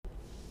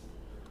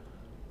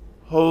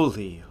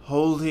Holy,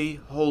 holy,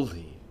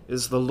 holy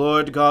is the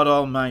Lord God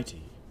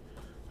Almighty,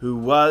 who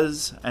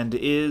was and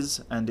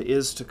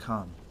is to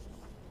come.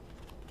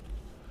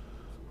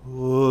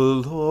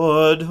 O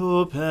Lord,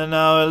 open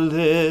our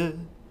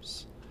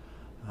lips,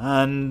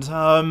 and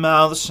our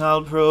mouth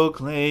shall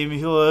proclaim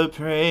your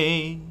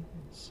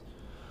praise.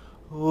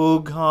 O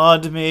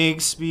God, make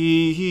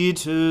speed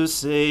to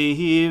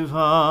save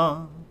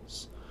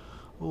us.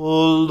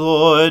 O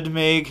Lord,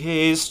 make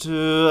haste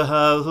to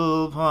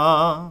help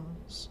us.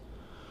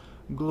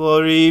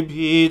 Glory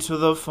be to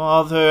the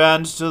Father,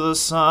 and to the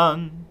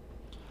Son,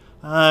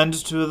 and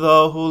to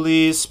the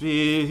Holy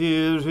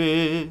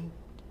Spirit,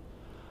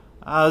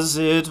 as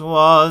it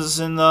was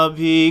in the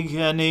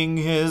beginning,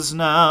 is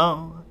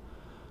now,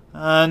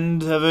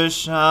 and ever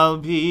shall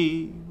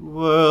be,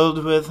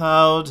 world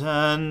without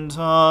end.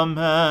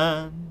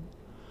 Amen.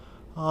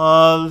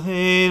 Alleluia.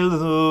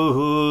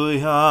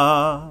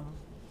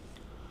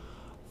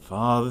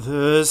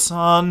 Father,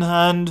 Son,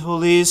 and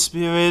Holy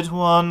Spirit,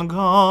 one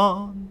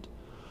God,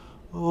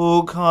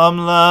 O come,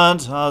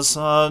 let us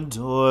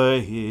adore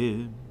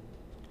him.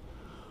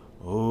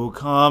 O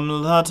come,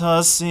 let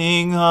us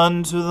sing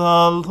unto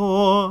the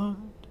Lord.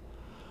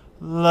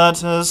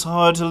 Let us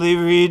heartily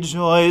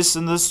rejoice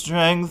in the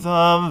strength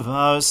of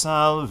our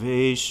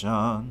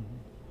salvation.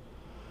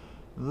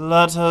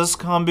 Let us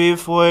come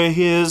before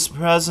his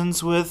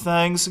presence with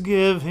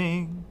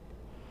thanksgiving,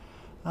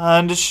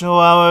 and show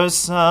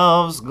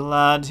ourselves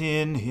glad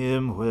in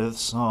him with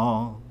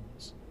songs.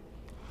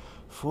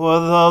 For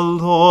the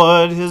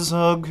Lord is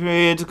a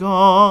great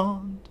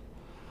God,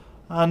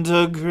 and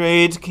a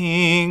great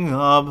King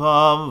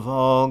above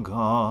all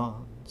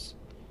gods.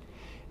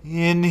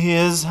 In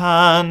his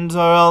hand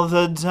are all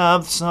the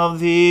depths of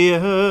the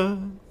earth,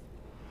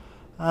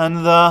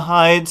 and the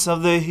heights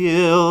of the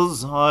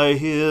hills are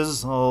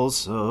his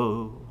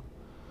also.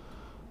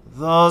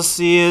 The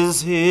sea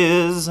is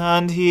his,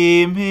 and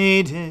he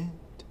made it,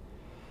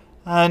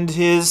 and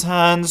his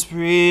hands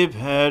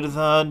prepared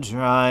the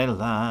dry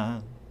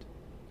land.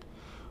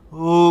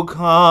 O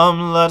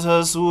come, let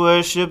us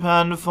worship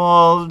and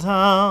fall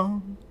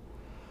down,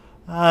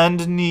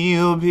 and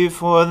kneel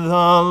before the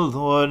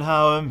Lord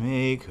our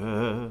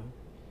Maker.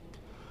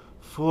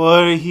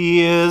 For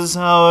he is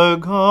our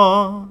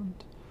God,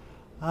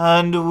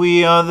 and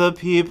we are the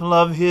people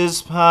of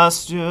his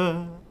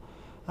pasture,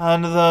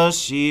 and the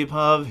sheep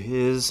of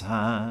his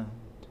hand.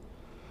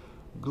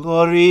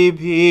 Glory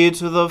be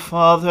to the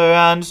Father,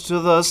 and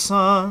to the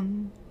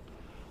Son,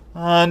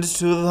 and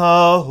to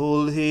the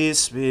Holy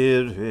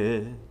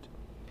Spirit,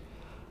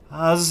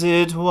 as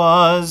it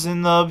was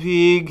in the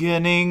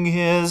beginning,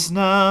 is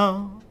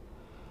now,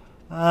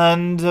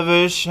 and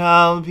ever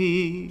shall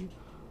be,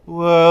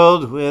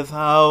 world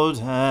without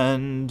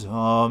end.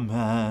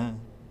 Amen.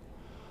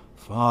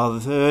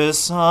 Father,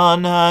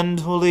 Son,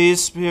 and Holy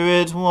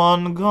Spirit,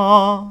 one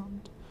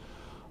God,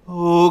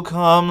 O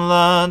come,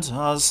 let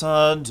us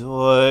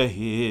adore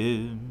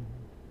him.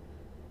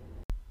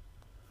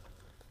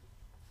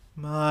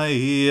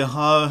 My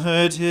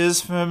heart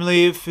is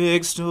firmly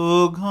fixed,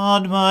 O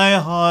God, my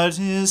heart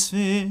is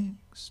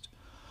fixed.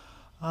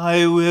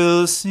 I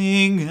will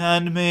sing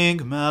and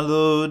make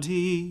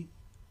melody.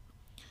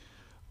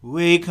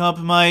 Wake up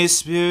my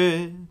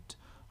spirit,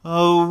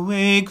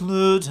 awake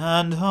lute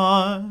and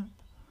harp.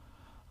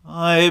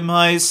 I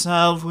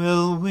myself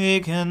will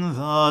waken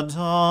the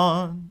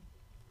dawn.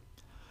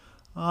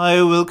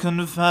 I will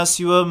confess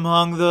you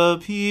among the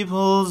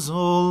peoples,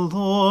 O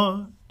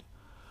Lord.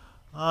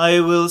 I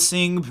will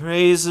sing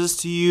praises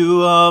to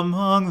you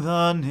among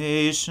the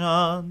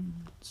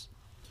nations.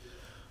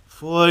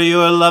 For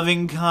your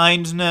loving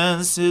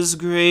kindness is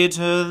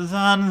greater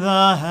than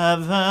the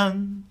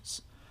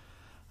heavens,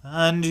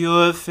 and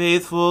your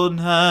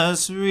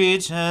faithfulness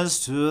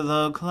reaches to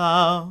the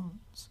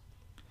clouds.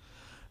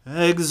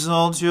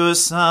 Exalt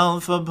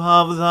yourself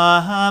above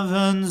the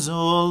heavens,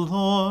 O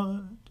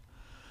Lord,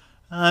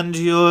 and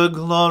your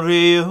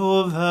glory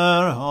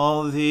over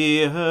all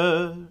the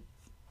earth,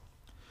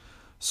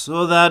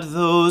 so that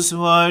those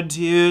who are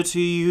dear to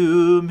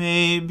you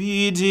may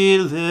be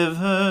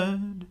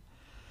delivered.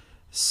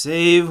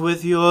 Save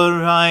with your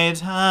right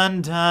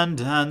hand and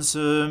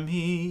answer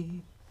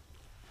me.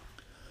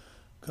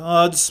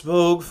 God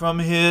spoke from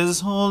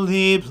his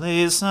holy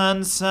place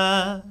and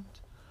said,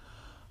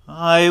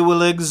 I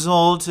will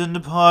exalt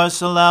and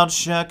parcel out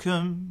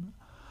Shechem.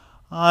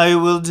 I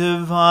will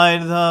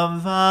divide the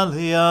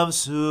valley of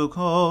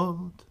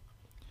Sukkot.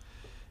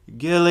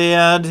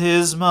 Gilead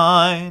is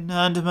mine,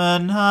 and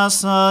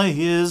Manasseh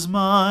is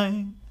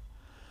mine.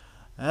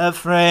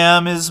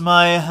 Ephraim is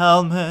my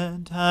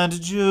helmet, and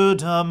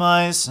Judah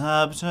my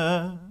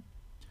scepter.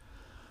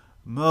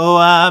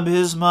 Moab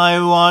is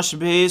my wash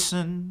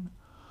basin.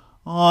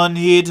 On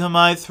Edom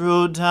I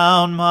throw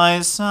down my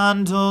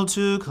sandal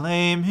to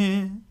claim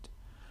it.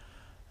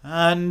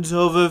 And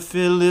over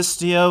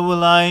Philistia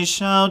will I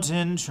shout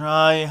in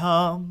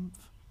triumph.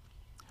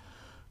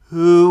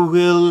 Who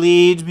will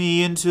lead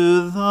me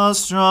into the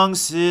strong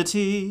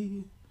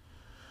city?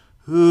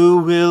 Who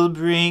will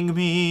bring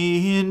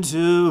me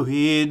into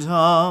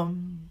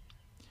Edom?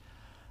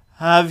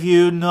 Have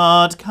you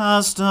not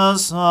cast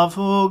us off,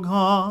 O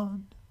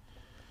God?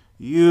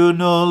 You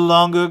no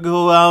longer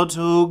go out,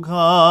 O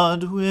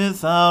God,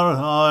 with our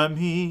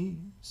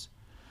armies.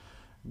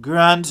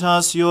 Grant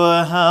us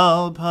your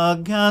help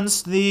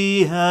against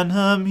the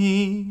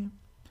enemy,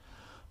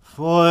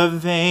 for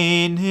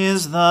vain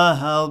is the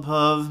help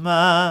of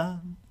man.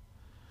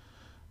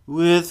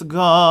 With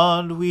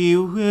God we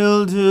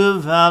will do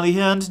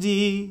valiant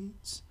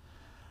deeds,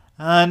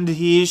 and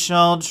he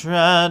shall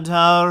tread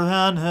our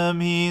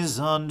enemies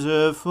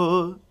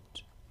underfoot.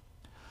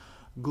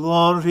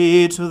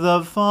 Glory to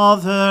the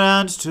Father,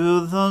 and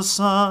to the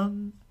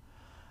Son,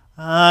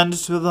 and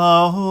to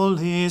the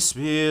Holy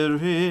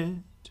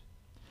Spirit,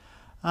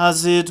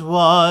 as it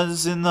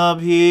was in the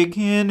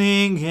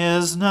beginning,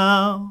 is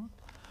now,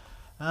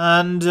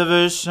 and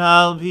ever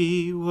shall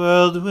be,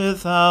 world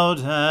without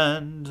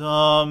end.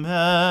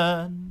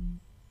 Amen.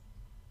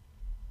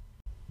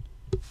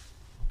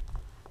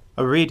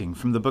 A reading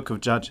from the book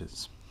of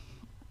Judges.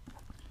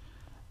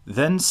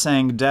 Then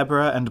sang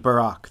Deborah and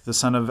Barak, the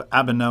son of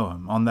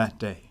Abinoam, on that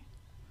day,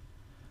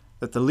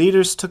 that the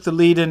leaders took the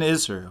lead in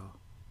Israel,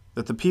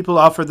 that the people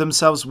offered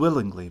themselves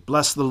willingly.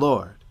 Bless the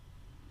Lord.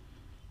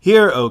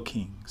 Hear, O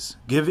kings,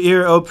 give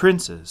ear, O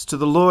princes, to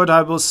the Lord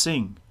I will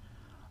sing.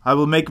 I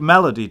will make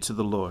melody to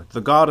the Lord, the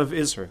God of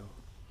Israel.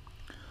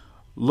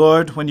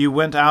 Lord, when you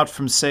went out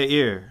from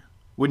Seir,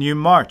 when you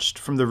marched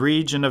from the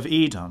region of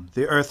Edom,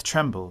 the earth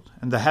trembled,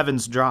 and the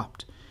heavens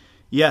dropped.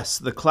 Yes,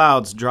 the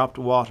clouds dropped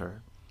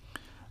water.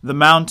 The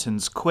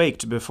mountains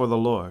quaked before the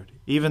Lord,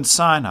 even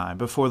Sinai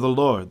before the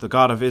Lord, the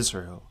God of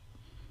Israel.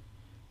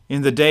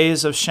 In the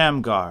days of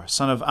Shamgar,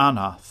 son of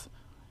Anath,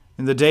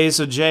 in the days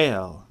of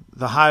Jael,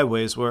 the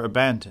highways were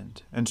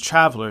abandoned, and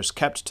travelers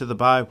kept to the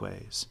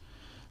byways.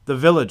 The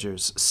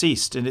villagers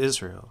ceased in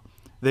Israel.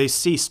 They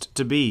ceased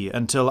to be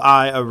until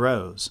I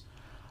arose.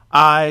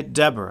 I,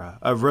 Deborah,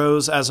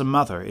 arose as a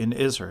mother in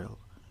Israel.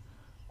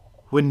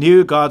 When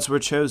new gods were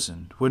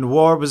chosen, when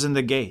war was in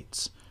the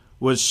gates,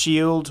 was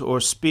shield or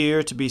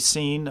spear to be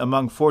seen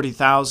among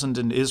 40,000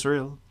 in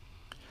Israel?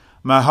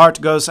 My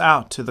heart goes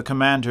out to the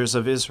commanders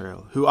of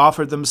Israel, who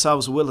offered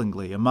themselves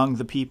willingly among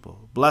the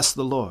people. Bless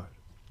the Lord.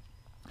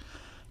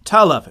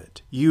 Tell of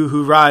it, you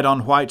who ride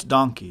on white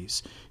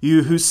donkeys,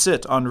 you who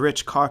sit on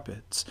rich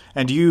carpets,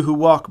 and you who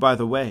walk by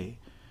the way.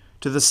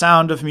 To the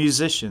sound of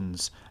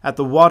musicians at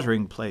the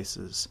watering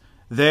places,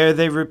 there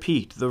they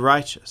repeat the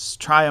righteous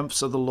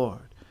triumphs of the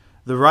Lord,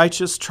 the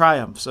righteous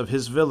triumphs of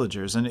his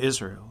villagers in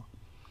Israel.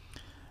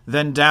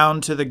 Then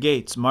down to the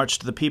gates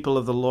marched the people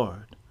of the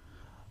Lord.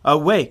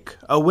 Awake,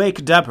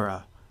 awake,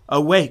 Deborah!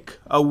 Awake,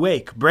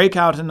 awake, break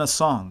out in a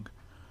song.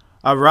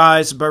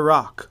 Arise,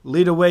 Barak,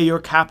 lead away your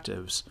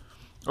captives,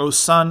 O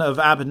son of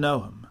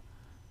Abinoam.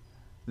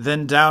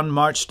 Then down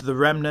marched the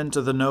remnant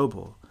of the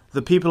noble.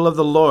 The people of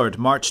the Lord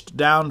marched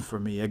down for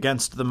me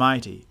against the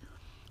mighty.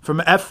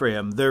 From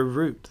Ephraim, their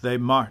root, they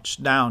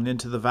marched down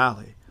into the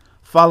valley,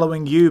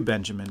 following you,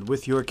 Benjamin,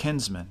 with your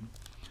kinsmen.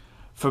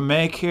 From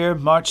Machir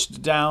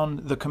marched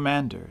down the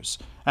commanders,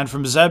 and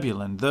from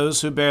Zebulun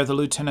those who bear the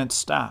lieutenant's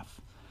staff.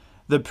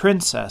 The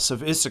princess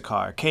of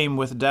Issachar came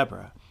with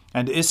Deborah,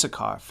 and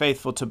Issachar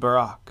faithful to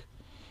Barak.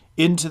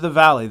 Into the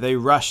valley they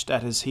rushed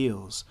at his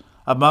heels.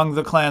 Among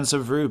the clans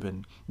of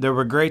Reuben there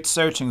were great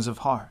searchings of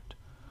heart.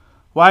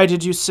 Why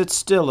did you sit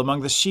still among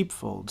the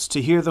sheepfolds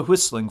to hear the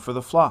whistling for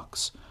the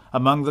flocks?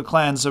 Among the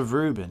clans of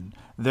Reuben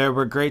there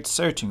were great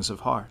searchings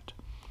of heart.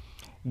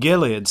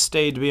 Gilead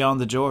stayed beyond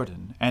the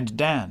Jordan, and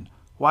Dan,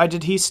 why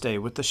did he stay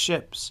with the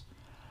ships?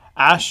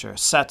 Asher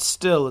sat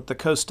still at the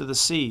coast of the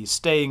sea,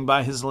 staying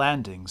by his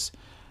landings.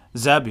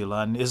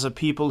 Zebulun is a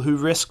people who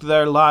risked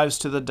their lives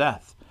to the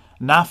death.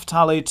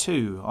 Naphtali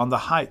too, on the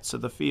heights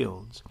of the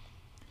fields.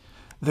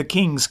 The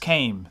kings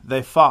came,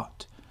 they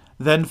fought.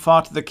 Then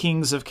fought the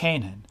kings of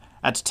Canaan,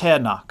 at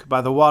Taanach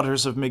by the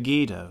waters of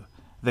Megiddo.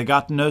 They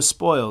got no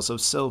spoils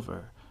of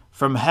silver.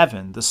 From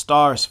heaven the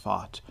stars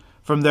fought.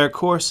 From their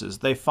courses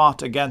they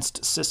fought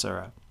against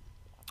Sisera.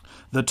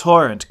 The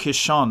torrent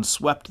Kishon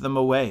swept them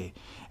away.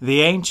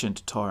 The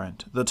ancient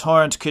torrent, the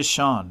torrent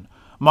Kishon,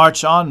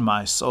 march on,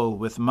 my soul,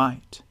 with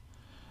might.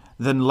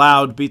 Then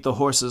loud beat the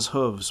horses'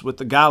 hoofs with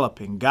the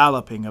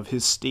galloping of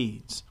his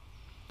steeds.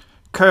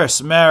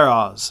 Curse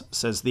Meroz,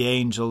 says the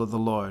angel of the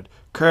Lord,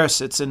 curse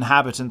its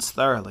inhabitants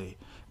thoroughly,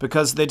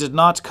 because they did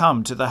not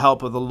come to the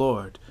help of the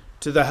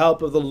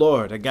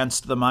Lord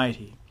against the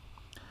mighty.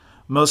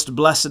 Most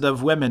blessed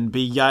of women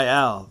be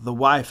Yael, the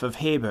wife of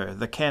Heber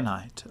the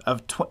Kenite,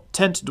 of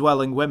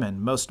tent-dwelling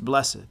women most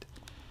blessed.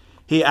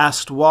 He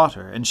asked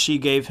water, and she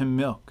gave him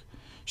milk.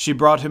 She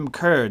brought him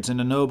curds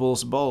in a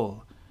noble's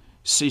bowl.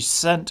 She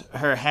sent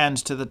her hand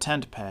to the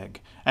tent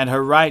peg, and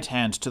her right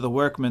hand to the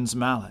workman's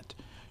mallet.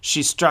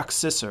 She struck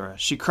Sisera,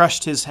 she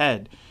crushed his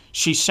head,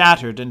 she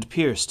shattered and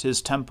pierced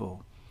his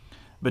temple.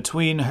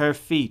 Between her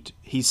feet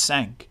he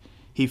sank,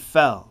 he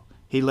fell,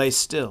 he lay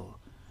still.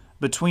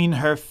 Between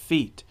her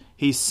feet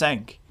he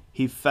sank,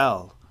 he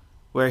fell.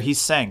 Where he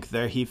sank,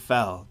 there he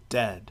fell,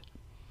 dead.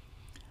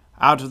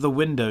 Out of the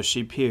window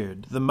she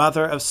peered. The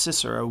mother of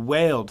Sisera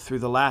wailed through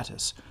the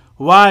lattice.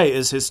 Why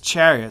is his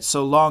chariot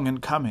so long in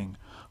coming?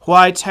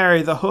 Why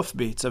tarry the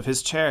hoofbeats of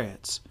his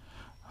chariots?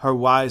 Her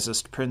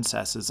wisest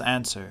princesses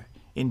answer.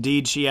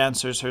 Indeed, she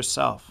answers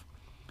herself.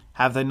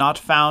 Have they not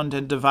found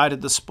and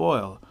divided the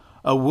spoil?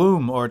 A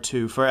womb or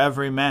two for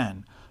every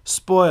man.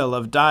 Spoil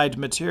of dyed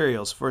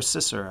materials for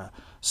Sisera.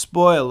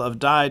 Spoil of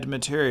dyed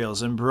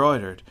materials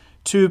embroidered.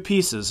 2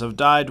 pieces of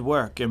dyed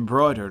work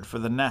embroidered for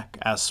the neck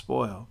as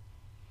spoil.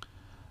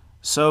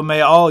 So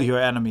may all your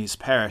enemies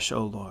perish,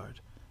 O Lord,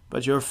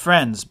 but your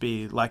friends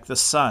be like the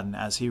sun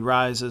as he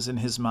rises in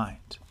his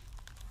might.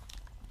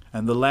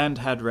 And the land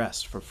had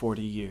rest for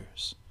 40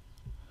 years.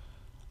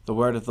 The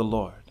word of the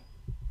Lord.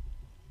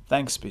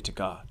 Thanks be to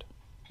God.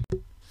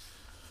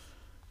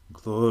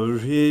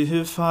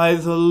 Glorify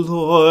the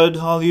Lord,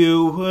 all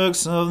you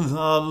works of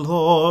the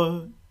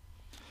Lord.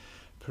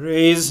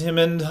 Praise him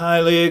and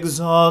highly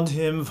exalt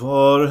him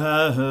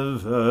forever.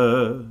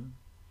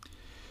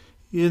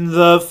 In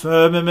the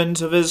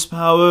firmament of his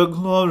power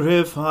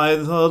glorify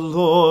the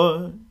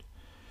Lord.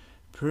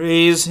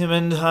 Praise him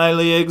and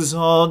highly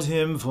exalt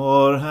him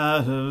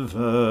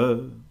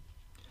forever.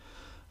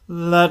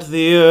 Let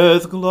the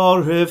earth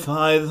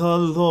glorify the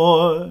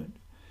Lord.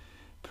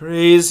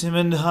 Praise him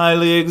and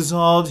highly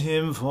exalt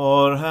him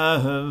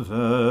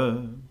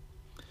forever.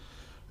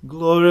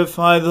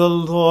 Glorify the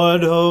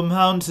Lord, O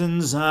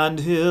mountains and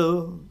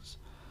hills,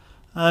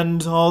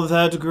 and all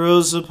that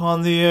grows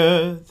upon the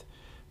earth.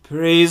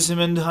 Praise him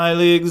and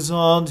highly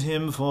exalt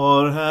him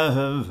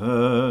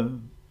forever.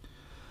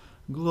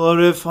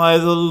 Glorify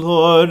the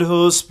Lord,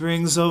 O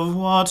springs of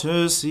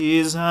water,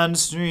 seas and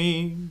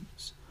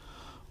streams,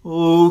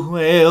 O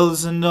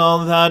whales and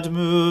all that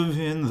move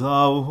in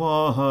the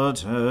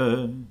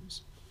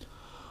waters.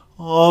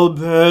 All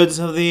birds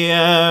of the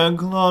air,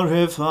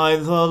 glorify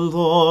the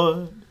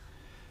Lord.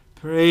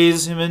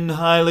 Praise him and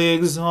highly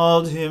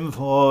exalt him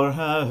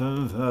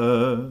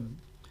forever.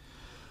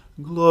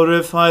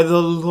 Glorify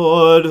the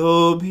Lord,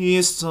 O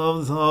beasts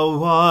of the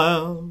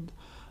wild,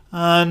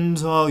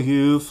 and all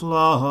you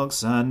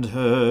flocks and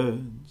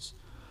herds.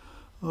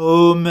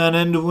 O men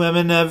and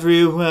women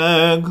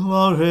everywhere,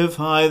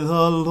 glorify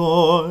the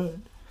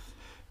Lord.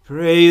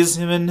 Praise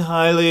him and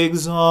highly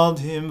exalt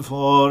him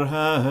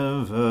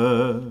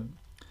forever.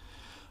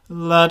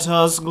 Let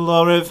us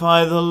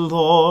glorify the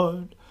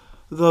Lord,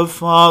 the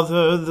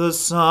Father, the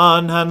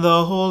Son, and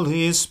the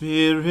Holy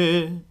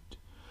Spirit.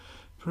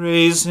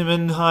 Praise him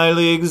and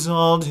highly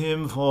exalt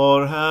him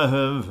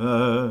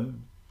forever.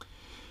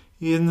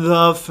 In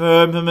the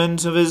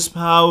firmament of his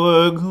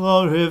power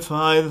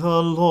glorify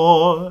the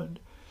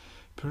Lord.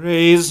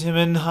 Praise him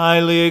and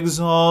highly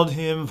exalt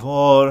him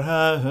forever.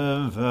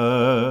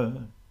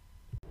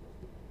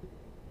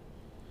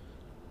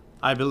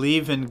 I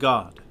believe in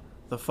God,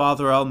 the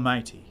Father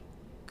Almighty,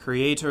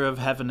 creator of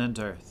heaven and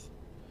earth.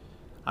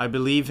 I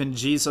believe in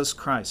Jesus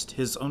Christ,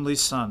 his only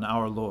Son,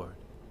 our Lord.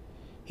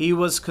 He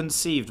was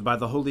conceived by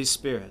the Holy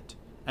Spirit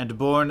and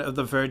born of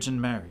the Virgin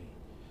Mary.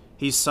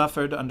 He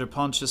suffered under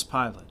Pontius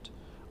Pilate,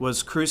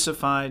 was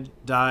crucified,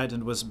 died,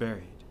 and was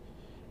buried.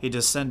 He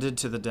descended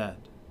to the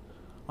dead.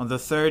 On the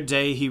 3rd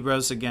day he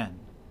rose again.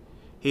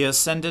 He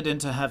ascended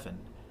into heaven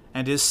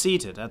and is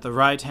seated at the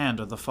right hand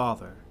of the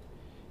Father.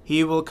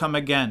 He will come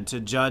again to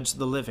judge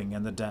the living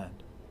and the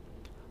dead.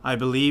 I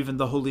believe in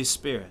the Holy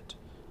Spirit,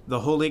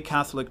 the Holy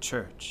Catholic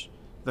Church,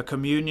 the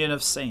communion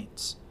of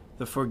saints,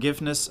 the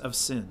forgiveness of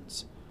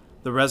sins,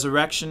 the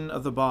resurrection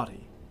of the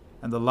body,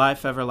 and the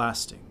life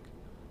everlasting.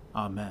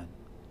 Amen.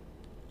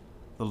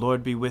 The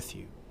Lord be with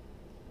you.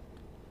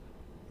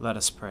 Let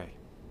us pray.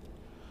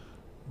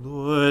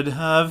 Lord,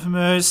 have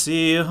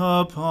mercy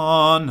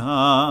upon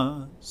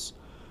us.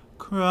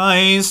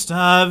 Christ,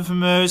 have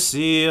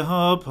mercy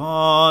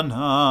upon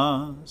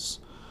us.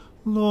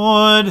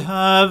 Lord,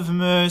 have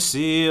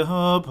mercy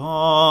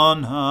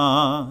upon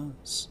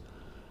us.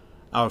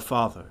 Our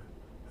Father,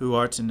 who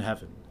art in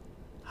heaven,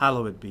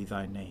 hallowed be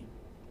thy name.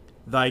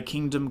 Thy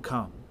kingdom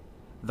come,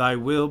 thy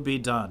will be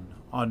done,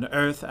 on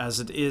earth as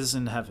it is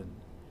in heaven.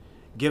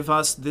 Give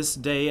us this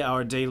day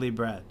our daily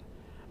bread,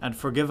 and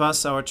forgive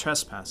us our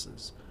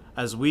trespasses,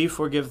 as we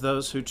forgive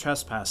those who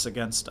trespass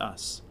against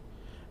us.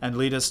 And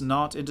lead us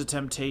not into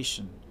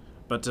temptation,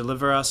 but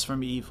deliver us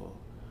from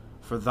evil.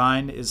 For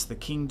thine is the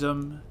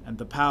kingdom, and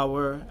the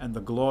power, and the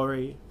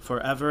glory,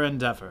 forever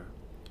and ever.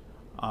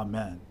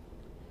 Amen.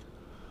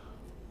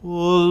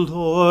 O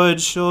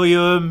Lord, show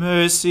your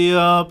mercy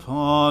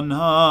upon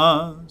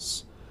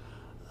us,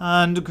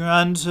 and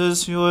grant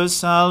us your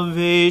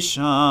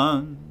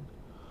salvation.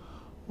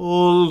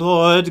 O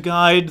Lord,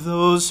 guide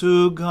those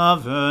who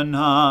govern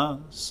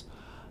us,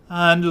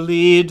 and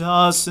lead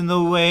us in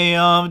the way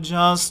of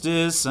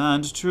justice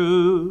and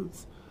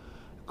truth.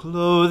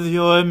 Clothe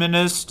your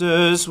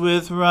ministers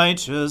with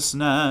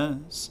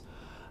righteousness,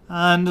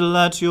 and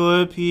let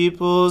your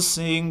people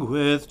sing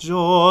with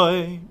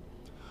joy.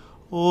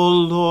 O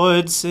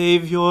Lord,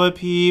 save your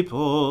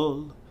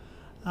people,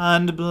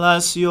 and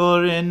bless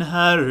your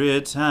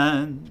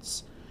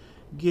inheritance.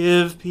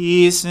 Give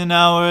peace in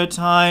our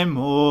time,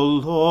 O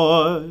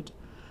Lord,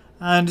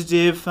 and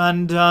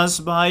defend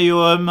us by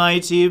your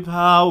mighty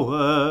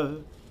power.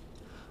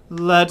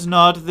 Let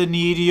not the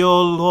needy,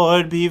 O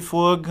Lord, be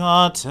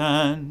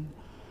forgotten,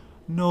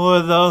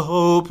 nor the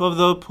hope of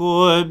the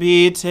poor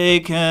be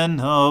taken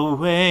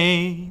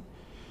away.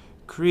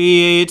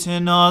 Create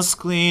in us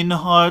clean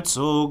hearts,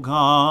 O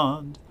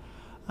God,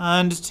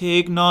 and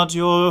take not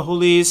your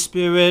Holy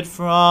Spirit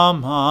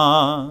from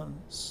us.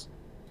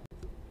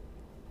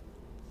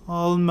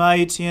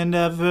 Almighty and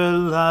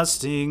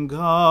everlasting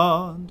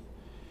God,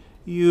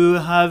 you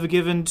have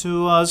given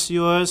to us,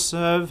 your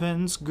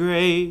servants,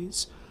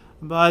 grace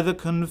by the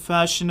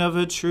confession of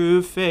a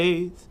true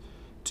faith,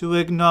 to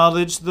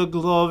acknowledge the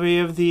glory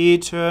of the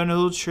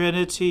eternal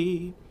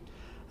Trinity,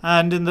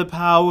 and in the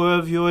power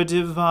of your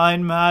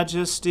divine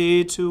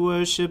majesty to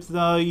worship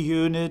the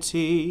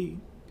unity.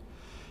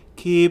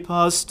 Keep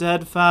us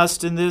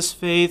steadfast in this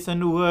faith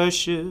and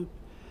worship,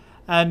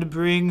 and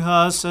bring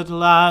us at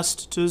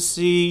last to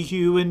see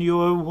you in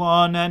your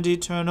one and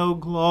eternal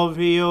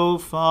glory, O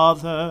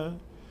Father,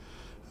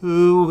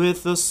 who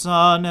with the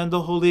Son and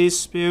the Holy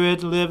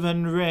Spirit live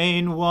and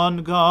reign,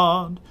 one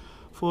God,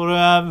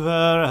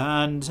 forever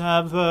and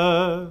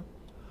ever.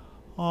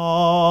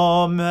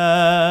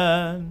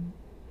 Amen.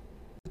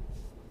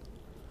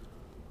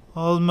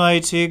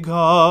 Almighty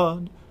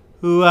God,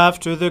 who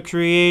after the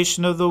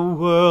creation of the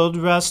world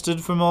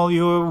rested from all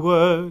your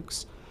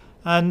works,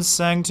 and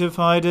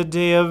sanctified a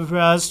day of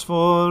rest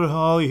for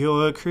all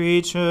your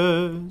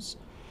creatures,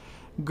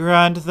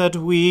 grant that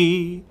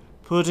we,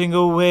 putting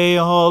away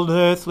all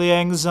earthly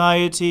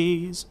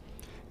anxieties,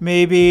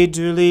 may be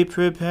duly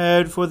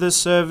prepared for the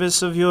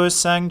service of your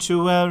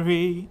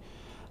sanctuary,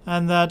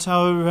 and that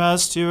our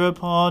rest here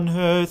upon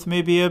earth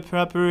may be a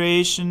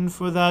preparation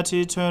for that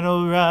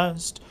eternal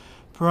rest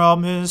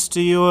promised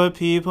to your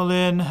people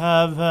in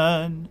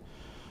heaven.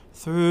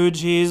 Through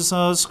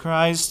Jesus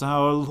Christ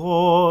our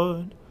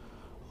Lord.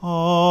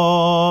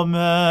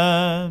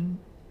 Amen.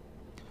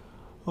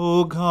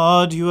 O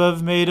God, you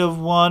have made of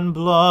one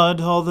blood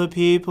all the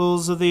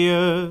peoples of the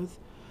earth,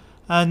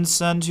 and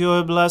sent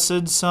your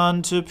blessed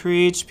Son to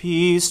preach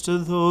peace to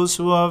those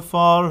who are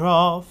far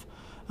off,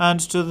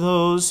 and to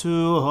those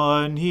who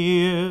are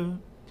near.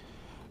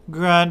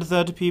 Grant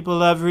that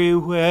people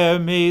everywhere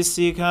may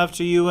seek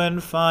after you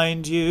and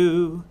find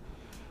you.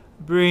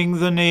 Bring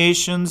the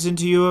nations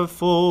into your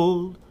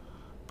fold.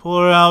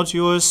 Pour out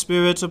your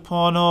Spirit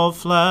upon all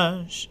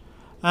flesh,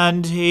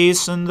 and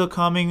hasten the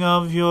coming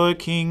of your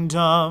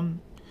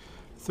kingdom.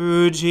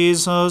 Through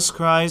Jesus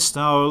Christ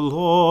our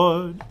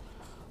Lord.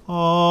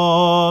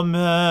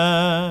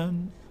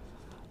 Amen.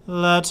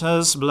 Let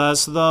us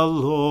bless the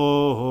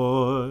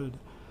Lord.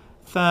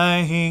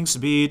 Thanks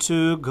be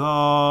to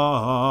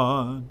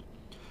God.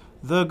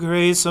 The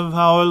grace of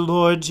our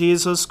Lord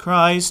Jesus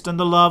Christ, and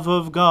the love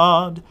of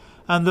God,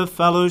 and the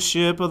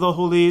fellowship of the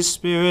Holy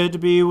Spirit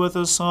be with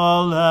us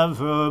all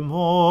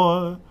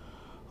evermore.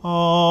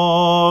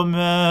 Amen.